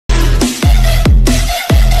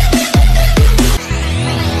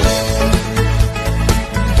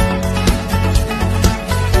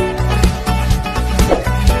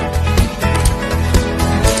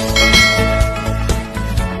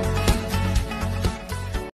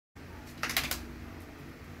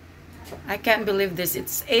I can't believe this.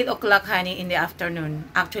 It's 8 o'clock, honey, in the afternoon.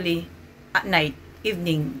 Actually, at night,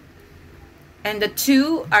 evening. And the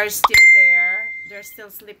two are still there. They're still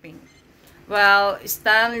sleeping. Well,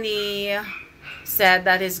 Stanley said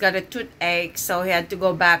that he's got a toothache, so he had to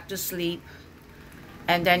go back to sleep.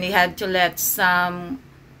 And then he had to let Sam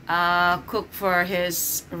cook for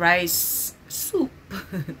his rice soup.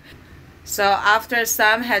 So after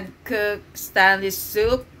Sam had cooked Stanley's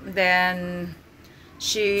soup, then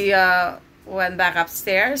she went back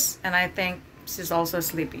upstairs, and I think she's also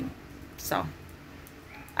sleeping. So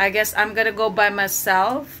I guess I'm gonna go by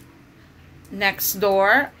myself next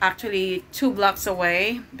door, actually 2 blocks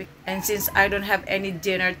away. And since I don't have any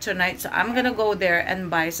dinner tonight, so I'm gonna go there and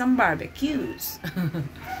buy some barbecues.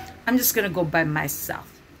 I'm just gonna go by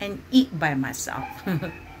myself and eat by myself.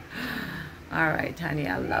 Alright, honey,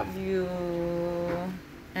 I love you.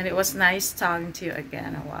 And it was nice talking to you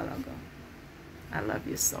again a while ago. I love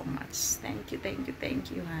you so much. Thank you,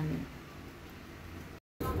 honey.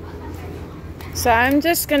 So I'm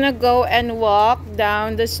just gonna go and walk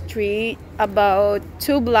down the street about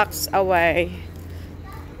 2 blocks away.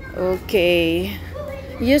 Okay.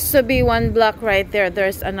 Used to be 1 block right there.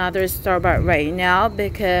 There's another store, but right now,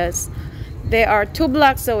 because they are 2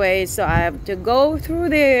 blocks away, so I have to go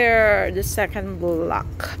through there, the second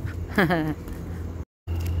block.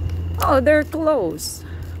 Oh, they're closed.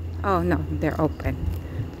 Oh no, they're open.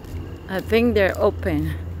 I think they're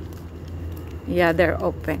open. Yeah, they're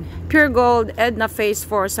open. Pure Gold, Edna Phase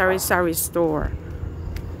 4, Sari-Sari store.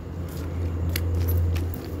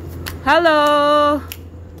 Hello!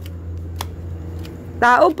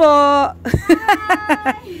 Tao po!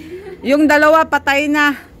 Yung dalawa patay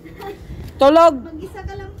na. Tulog. Mag-isa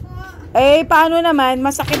ka lang po. Eh, paano naman?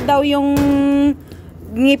 Masakit daw yung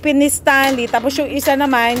ngipin ni Stanley. Tapos yung isa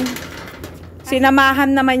naman,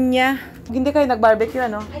 sinamahan naman niya. Hindi kayo nag-barbecue,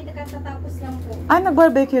 ano? Ay, nagkatapos lang po. Ah,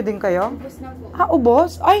 nag-barbecue din kayo? Ubos na po. Ah,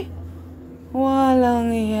 ubos? Ay,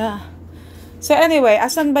 walang iya. So anyway,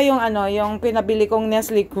 asan ba yung ano, yung pinabili kong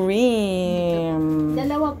Nestle cream?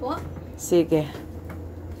 Dalawa po. Sige.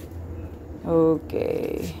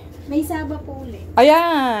 Okay. May saba po ulit.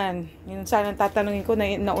 Ayan. Yun sana tatanungin ko,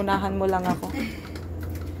 naunahan mo lang ako.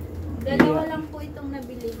 Dalawa lang po itong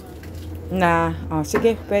nabili mo. Na, oh,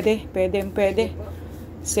 sige, pwede.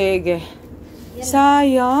 Sige.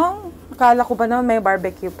 Sayang. Akala ko ba naman may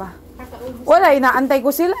barbecue pa. Wala, inaantay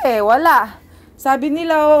ko sila eh. Wala. Sabi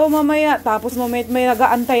nila, mamaya. Tapos mamaya may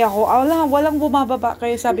nag-aantay ako. Walang bumababa.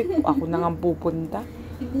 Kaya sabi ko, ako na nga pupunta.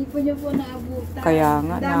 Hindi po niyo po naabutan. Kaya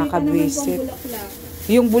nga, nakakabwisit.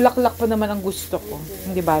 Yung bulaklak pa naman ang gusto ko.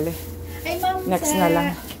 Hindi bale. Ay, ma'am, next na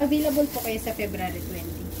lang. Available po kayo sa February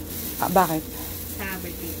 20. Ah, bakit? Sa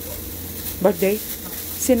birthday po. Birthday?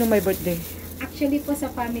 Sino may birthday? Actually po sa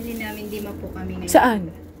family namin, di ma po kami ngayon. Saan?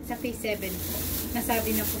 Sa phase 7 po.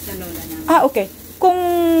 Nasabi na po sa lola namin. Ah, okay. Kung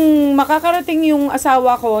makakarating yung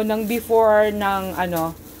asawa ko ng before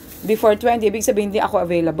 20, ibig sabihin hindi ako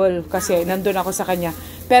available kasi nandun ako sa kanya.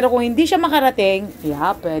 Pero kung hindi siya makarating,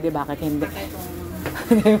 yeah, pwede, bakit hindi?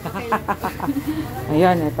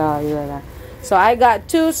 Ayan, ito. Yun. So, I got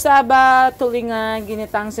 2 saba, tulingan,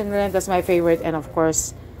 ginitang sinulin. That's my favorite. And of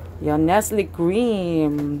course, yung Nestle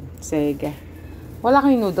cream. Sige. Wala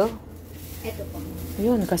kayong noodle? Ito po.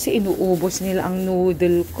 Yun, kasi inuubos nila ang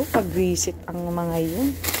noodle ko pag visit ang mga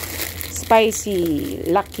yun. Spicy,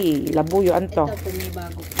 lucky, labuyo, anto. Ito po, may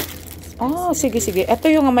bago po. Oh, sige. Ito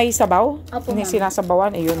yung may sabaw? Opo, Yung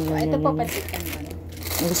sinasabawan. Ayun, ito po, pansikan ba?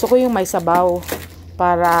 Gusto ko yung may sabaw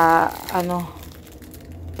para,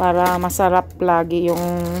 para masarap lagi yung,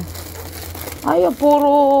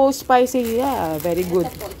 puro spicy. Yeah, very good.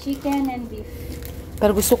 Ito po, chicken and beef.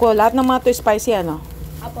 Pero gusto ko, lahat ng mga to spicy,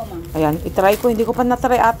 Apo, ma'am. Ayan, itry ko. Hindi ko pa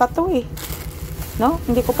na-try ata to eh. No?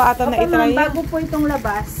 Hindi ko pa ata na-itry. Bago po itong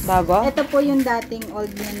labas. Bago? Ito po yung dating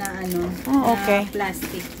old niya na okay.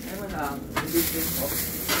 Plastic.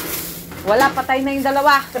 Wala, patay na yung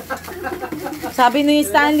dalawa. Sabi ni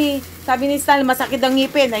Stanley, masakit ang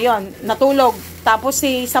ngipin. Ayun, natulog. Tapos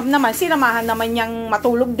si Sam naman, sinamahan naman niyang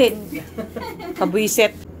matulog din.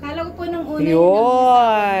 Kabwisit. Kala ko po nung una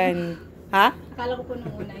yun. Ha? Kala ko po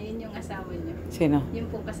nung una, yun yung asawa niya. Sino? Yun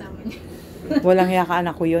po kasama niya. Walang hiya ka,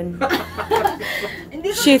 anak ko yun.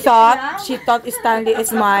 She thought Stanley is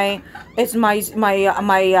my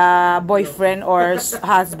boyfriend or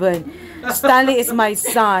husband. Stanley is my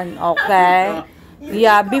son, okay?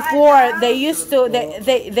 Yeah, before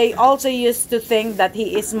they also used to think that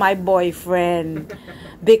he is my boyfriend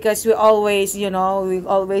because we always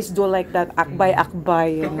do like that akbay,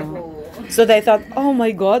 So they thought, oh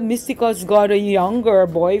my God, Mystica's got a younger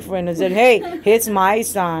boyfriend. I said, hey, he's my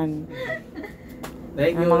son.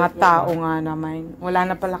 Ang mga tao nga naman. Wala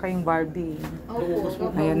na pala kayong Barbie.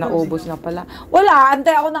 Ayan, naubos na pala. Wala,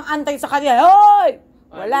 antay ako ng antay sa kanya. Hoy!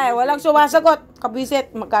 Wala eh, walang sumasagot.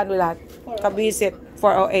 Kabisit, magkano lahat? Kabisit,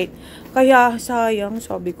 408. Kaya, sayang,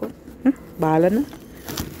 sabi ko. Bahala na.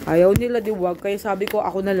 Ayaw nila diwag, kaya sabi ko,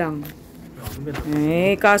 ako na lang.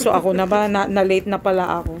 Eh, kaso ako na ba? Na-late na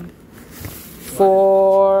pala ako.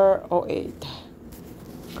 408.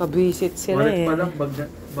 Kabisit sila eh. Wallet pa lang,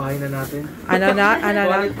 bahay na natin. Ano na?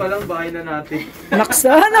 Wallet pa lang, bahay na natin.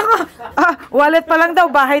 Naksa na ka. Wallet pa lang daw,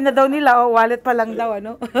 bahay na daw nila. Oh, wallet pa lang daw,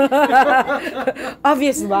 ano?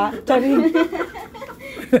 Obvious ba? Charing.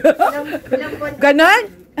 Ganon?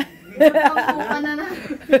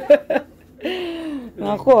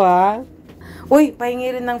 Ako Uy,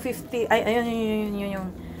 pahingi rin ng 50. Ay, ayun, yun.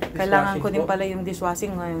 Kailangan ko din pala yung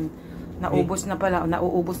dishwashing ngayon. Nauubos na pala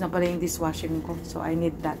yung dishwashing ko. So, I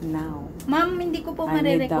need that now. Ma'am, hindi ko po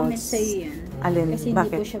marirecommend sa iyo yan. Alin? Kasi Bakit?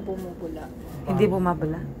 hindi po siya bumubula. Hindi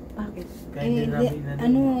bumabala? Bakit?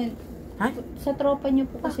 Sa tropa niyo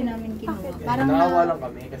po kasi namin kinuha. Parang naawa lang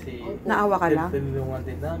kami kasi naawa ka lang? tinulungan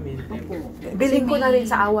din namin. Bilhin ko na rin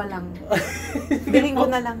sa awa lang. Bilhin ko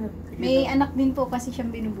na lang. May anak din po kasi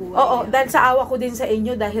siyang binubuhay. Oo, dahil sa awa ko din sa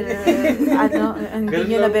inyo dahil hindi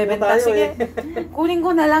nyo nabebenta. Sige, kunin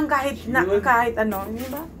ko na lang kahit ano, di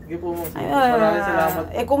ba? Sige po mo. Maraming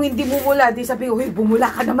salamat. Kung hindi bumula, di sabi, uy, bumula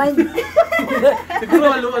ka naman.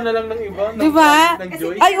 Siguro haluan na lang ng iba. Di ba? Ng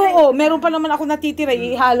joy. Ay, oo, meron pa naman ako natitira,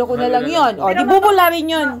 ihalo ko na lang yon. O, di bumula rin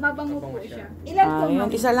yun. Mabango po siya. Ilan po, ma'am?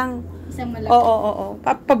 Isa lang. Isang malaki. Oo.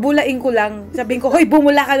 Pabulain ko lang. Sabihin ko, hoy,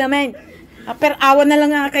 bumula ka naman. Per awa na lang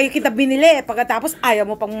nga kayo kita binili. Pagkatapos, ayaw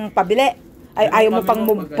mo pang pabili. Ay, ayaw mo pang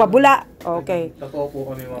pabula. Okay. Totoo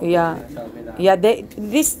po kami mga Yeah,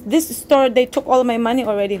 this store, they took all my money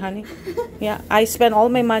already, honey. Yeah, I spend all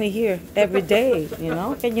my money here every day, you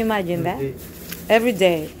know? Can you imagine that? Every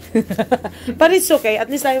day. But it's okay. At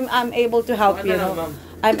least I'm able to help, you know?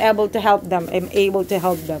 I'm able to help them. I'm able to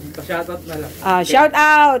help them. Shoutout na lang. Shout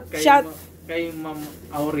out! Kay Ma'am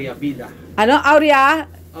Aurea Vida. Ano? Aurea?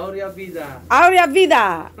 Aurea Vida. Aurea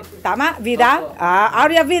Vida. Tama? Vida?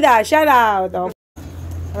 Aurea Vida. Shout out. Okay.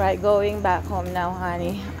 Right, going back home now,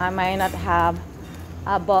 honey. I might not have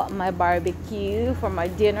bought my barbecue for my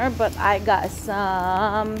dinner, but I got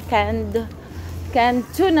some canned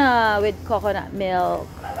tuna with coconut milk.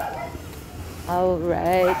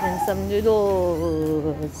 Alright, and some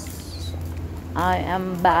noodles. I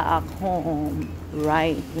am back home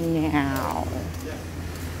right now.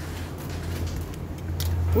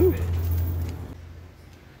 Ooh.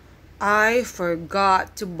 I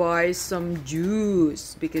forgot to buy some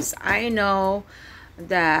juice because I know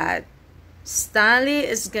that Stanley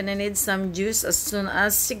is gonna need some juice as soon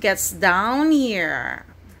as she gets down here.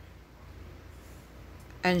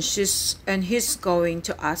 And he's going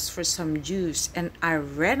to ask for some juice, and I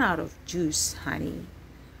ran out of juice, honey.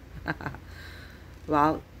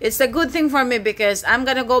 Well, it's a good thing for me because I'm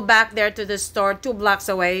gonna go back there to the store 2 blocks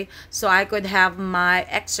away so I could have my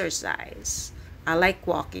exercise. I like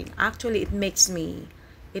walking. Actually, it makes me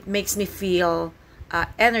feel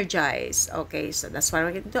energized. Okay, so that's what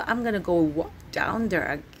I'm gonna do. I'm gonna go walk down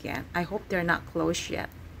there again. I hope they're not closed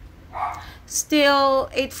yet. Still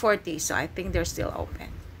 8:40, so I think they're still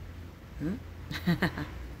open.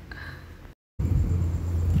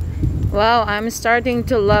 Wow, I'm starting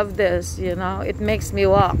to love this, you know. It makes me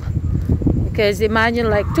walk. Because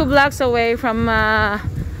imagine like 2 blocks away from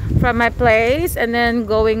my place and then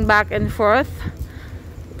going back and forth.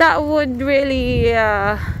 That would really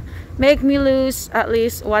make me lose at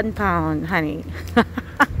least 1 pound, honey.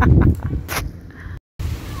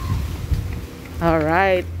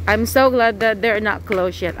 Alright. I'm so glad that they're not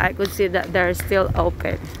closed yet. I could see that they're still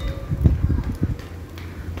open.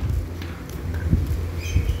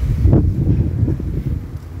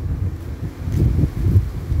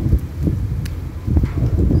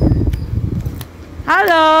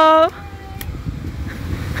 Hello!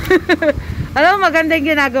 Alam mo, maganda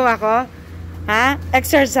yung ginagawa ko? Ha?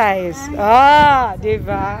 Exercise. Oh,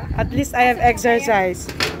 diba? At least I have exercise.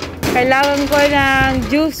 Kailangan ko ng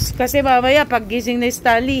juice. Kasi mamaya, pag gising ni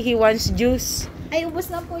Stanley, he wants juice. Ay, ubos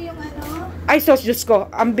na po yung ano. Ay, sos, juice ko.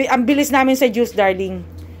 Ang bilis namin sa juice, darling.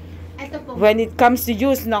 Ito po. When it comes to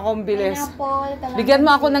juice, naku, ang bilis. Bigyan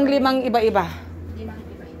mo ako ng 5 iba-iba. 5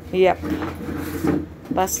 iba-iba. Yep.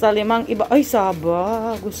 Basta 5 iba. Ay,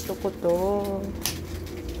 saba. Gusto ko to.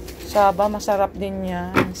 Saba, masarap din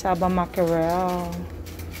yan. Saba mackerel.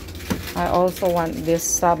 I also want this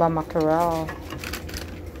saba mackerel.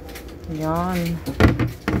 Yan.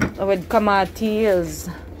 With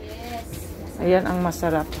kamatis. Yes. Ayan ang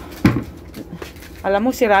masarap. Alam mo,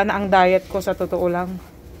 sira na ang diet ko sa totoo lang.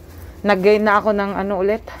 Nag-gain na ako ng ano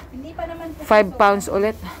ulit? Hindi pa naman po 5 pounds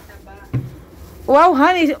ulit. Wow,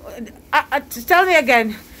 honey. Tell me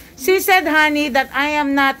again. She said, honey, that I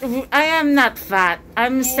am not fat.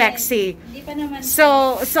 I'm sexy. Hindi pa naman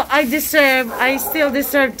So I still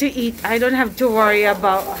deserve to eat. I don't have to worry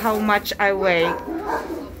about how much I weigh.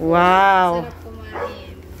 Wow. sarap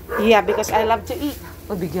kumain. Yeah, because I love to eat.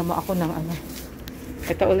 O, bigyan mo ako ng ano.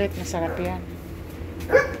 Ito ulit, masarap yan.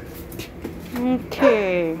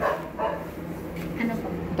 Okay. Ano po?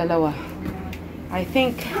 Dalawa. I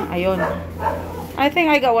think I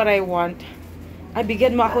got what I want. Ay,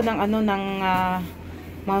 bigyan mo ako ng ano, ng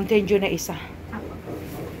Mountain Dew na isa.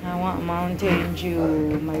 I want Mountain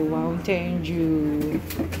Dew. My Mountain Dew.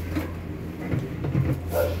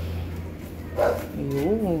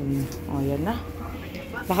 Ayun. O, yan na.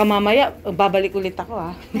 Baka mamaya, babalik ulit ako,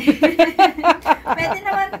 ha? Pwede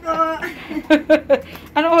naman po.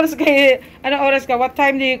 Anong oras ka? What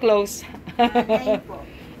time do you close? 9 po.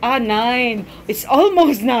 9. It's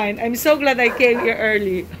almost 9. I'm so glad I came here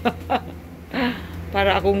early.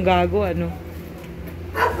 Para akong gago, ano.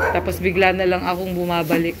 Tapos bigla na lang akong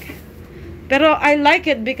bumabalik. Pero I like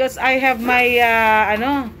it because I have my,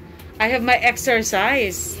 I have my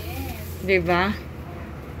exercise. Yes. Diba?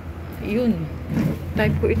 Yun.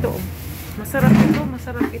 Type ko ito. Masarap ito,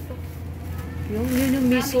 masarap ito. Yun yung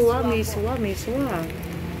miswa.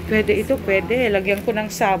 Pwede ito, pwede. Lagyan ko ng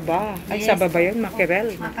saba. Ay, Yes. saba ba yun?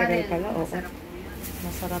 Makerel. Makerel pala, oo. Masarap.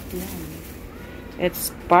 Masarap yan.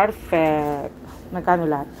 It's perfect. Magkano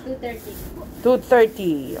lahat? 2:30 po.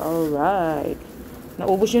 230. Alright.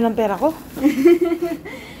 Naubos yun ang pera ko.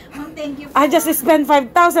 Ma'am, thank you po. I just spent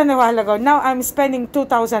 5,000 a while ago. Now I'm spending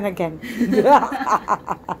 2,000 again.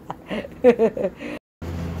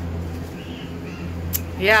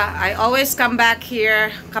 Yeah, I always come back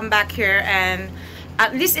here and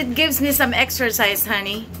at least it gives me some exercise,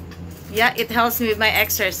 honey. Yeah, it helps me with my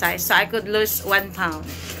exercise so I could lose 1 pound.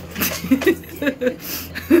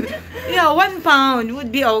 Yeah, 1 pound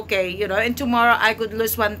would be okay, you know, and tomorrow I could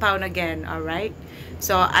lose 1 pound again, all right?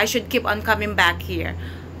 So I should keep on coming back here,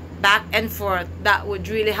 back and forth. That would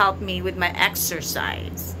really help me with my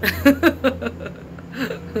exercise.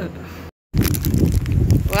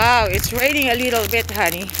 Wow, it's raining a little bit,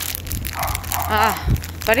 honey.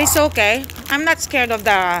 But it's okay. I'm not scared of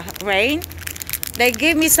the rain. They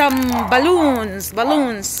gave me some balloons,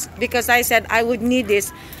 because I said I would need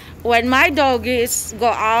this when my doggies go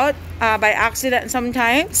out by accident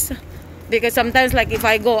sometimes. Because sometimes, like if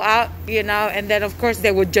I go out, you know, and then of course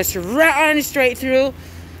they would just run straight through,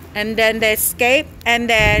 and then they escape. And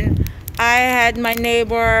then I had my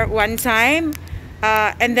neighbor one time,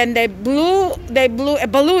 and then they blew a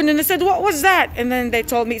balloon, and I said, "What was that?" And then they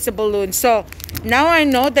told me it's a balloon. So now I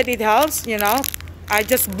know that it helps. You know, I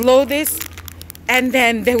just blow this, and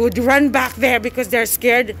then they would run back there because they're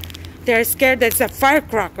scared. They're scared that it's a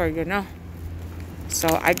firecracker, you know. So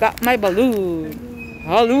I got my balloon.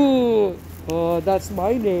 Hello. Oh, that's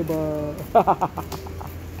my neighbor.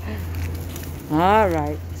 All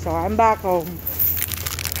right. So I'm back home.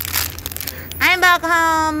 I'm back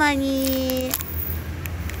home, honey.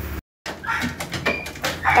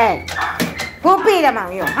 Hey, who peed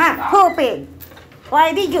among you, huh? Who peed? Why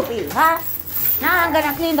did you pee, huh? Now I'm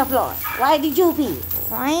gonna clean the floor. Why did you pee?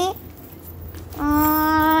 Why?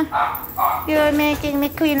 You're making me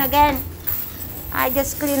clean again. I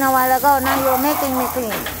just cleaned a while ago. Now you're making me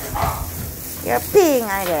clean. You're peeing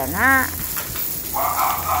again, huh?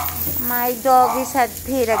 My doggies had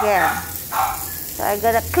peed again. So I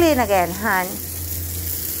gotta clean again, hon.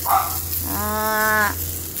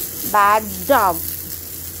 Bad dog.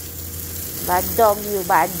 Bad dog, you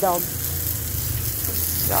bad dog.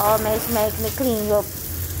 You always make me clean your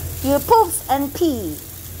poops and pee.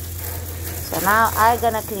 So now I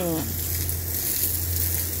gonna clean.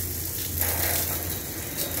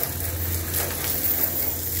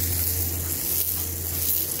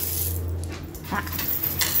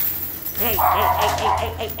 Hey,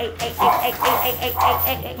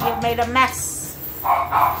 you made a mess.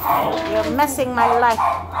 You're messing my life.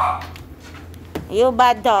 You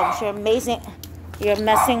bad dogs, you're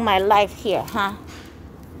messing my life here, huh?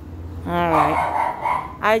 Alright.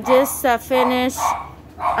 I just finished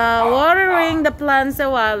watering the plants a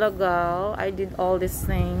while ago. I did all these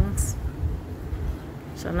things.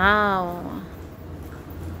 So now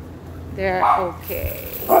they're okay.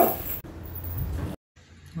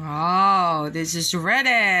 Oh, this is red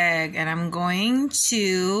egg, and I'm going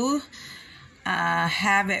to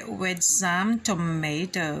have it with some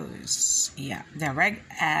tomatoes. Yeah, the red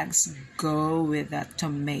eggs go with the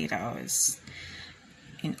tomatoes.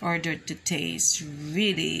 in order to taste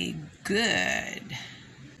really good.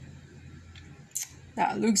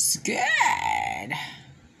 That looks good.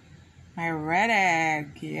 I ready.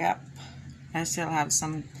 Yep. I still have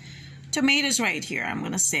some tomatoes right here. I'm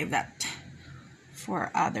gonna save that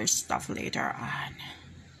for other stuff later on.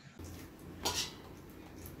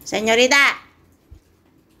 Señorita!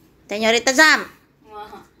 Señorita Sam!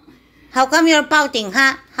 How come you're pouting,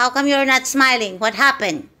 huh? How come you're not smiling? What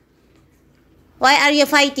happened? Why are you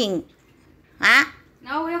fighting? Huh?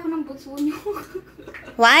 Naaway ako ng butso niyo.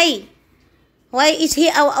 Why? Why is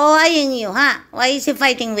he awayin you, huh? Why is he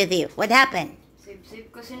fighting with you? What happened?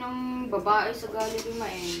 Save kasi ng babae sa gallery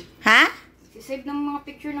eh. Huh? Save ng mga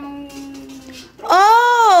picture ng...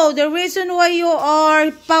 Oh, the reason why you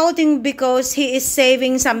are pouting because he is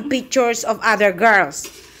saving some pictures of other girls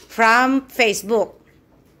from Facebook.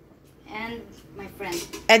 And my friend.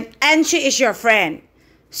 And she is your friend.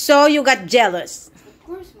 So you got jealous. Of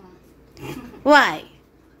course, ma. Why?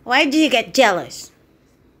 Why do you get jealous?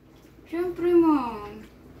 Siyempre, ma.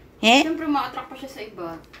 Eh? Siyempre, ma-attract pa siya sa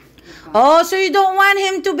iba. Oh, so you don't want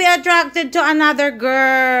him to be attracted to another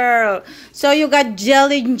girl. So you got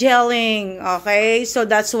gelling. Okay? So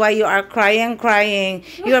that's why you are crying.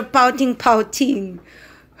 You're pouting.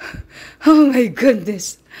 Oh my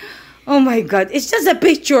goodness. Oh my God. It's just a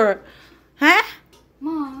picture. Huh?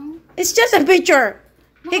 Ma. It's just a picture.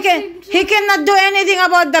 He cannot do anything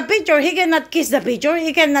about the picture. He cannot kiss the picture.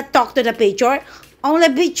 He cannot talk to the picture.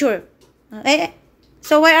 Only picture. Eh?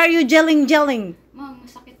 So why are you gelling? Ma,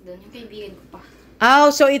 masakit doon. Yung kaibigan ko pa. Oh,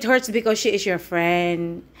 so it hurts because she is your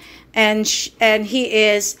friend, and he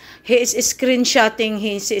is screenshotting.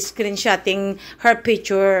 He's screenshotting her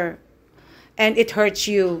picture, and it hurts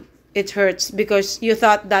you. It hurts because you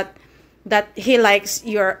thought that he likes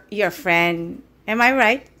your friend. Am I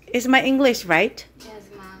right? Is my English right? Yes,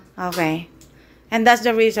 ma. Okay, and that's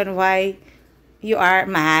the reason why you are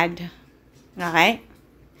mad. Okay.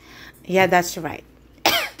 Yeah, that's right.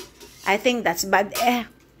 I think that's bad.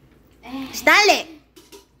 Stanley!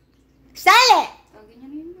 Oh, ganyan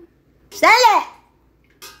na yun, ma. Stanley!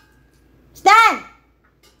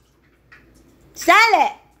 Stanley!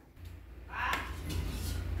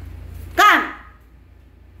 Come!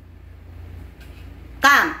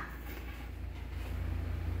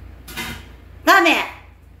 Come here!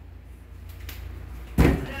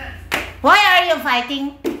 Why are you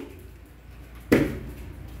fighting?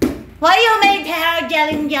 Why you made her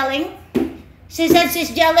gelling? She said she's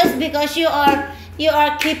jealous because you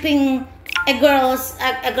are keeping a girl's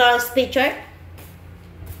picture.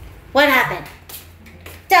 What happened?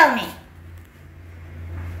 Tell me.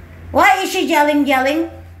 Why is she gelling?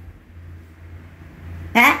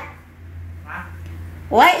 Huh?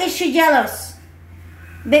 Why is she jealous?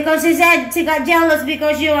 Because she said she got jealous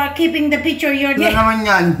because you are keeping the picture you're Yan naman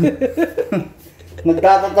yan.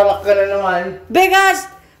 Nagtatatalak ka na naman.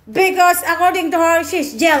 Because according to her,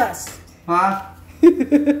 she's jealous. Ha?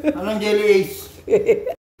 Anong jelly ace?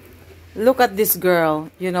 Look at this girl.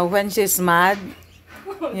 You know, when she's mad,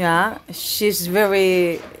 yeah, she's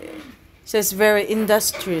very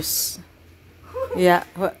industrious. Yeah.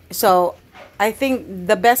 So I think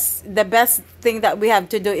the best thing that we have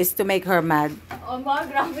to do is to make her mad. Oh, ma,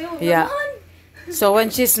 grabe yung Yeah. naman. So when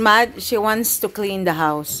she's mad, she wants to clean the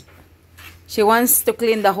house. She wants to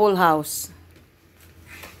clean the whole house.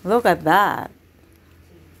 Look at that.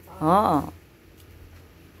 Oh.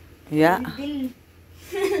 Yeah.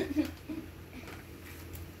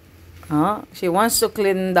 Oh, she wants to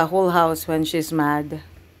clean the whole house when she's mad.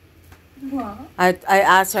 I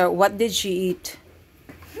asked her, what did she eat?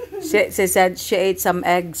 She said she ate some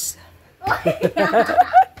eggs.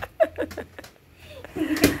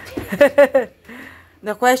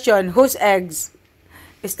 The question, whose eggs?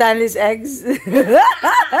 Stanley's eggs?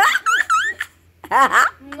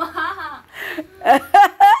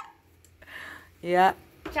 Yeah.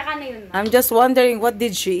 Tsaka na yun, ma. I'm just wondering, what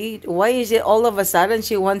did she eat? Why is it all of a sudden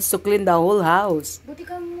she wants to clean the whole house? Buti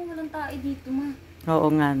ka mo walang tae dito, ma. Oo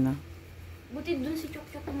nga, no? Buti dun si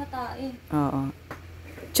Chok-Chok na matae. Oo.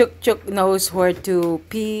 Chuk knows where to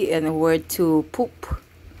pee and where to poop.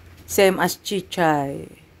 Same as Chichay.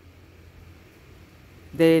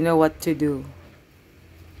 They know what to do.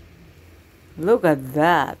 Look at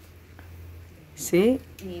that. See?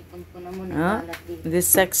 Inipon ko na muna Huh? balat dito. This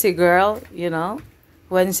sexy girl, you know,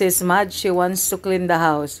 when she's mad, she wants to clean the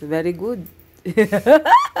house. Very good.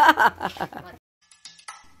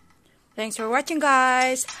 Thanks for watching,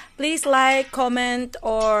 guys. Please like, comment,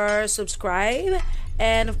 or subscribe.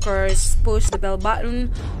 and of course push the bell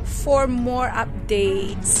button for more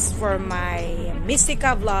updates for my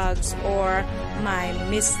Mystica vlogs or my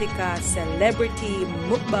Mystica celebrity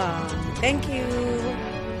mukbang. Thank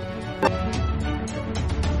you.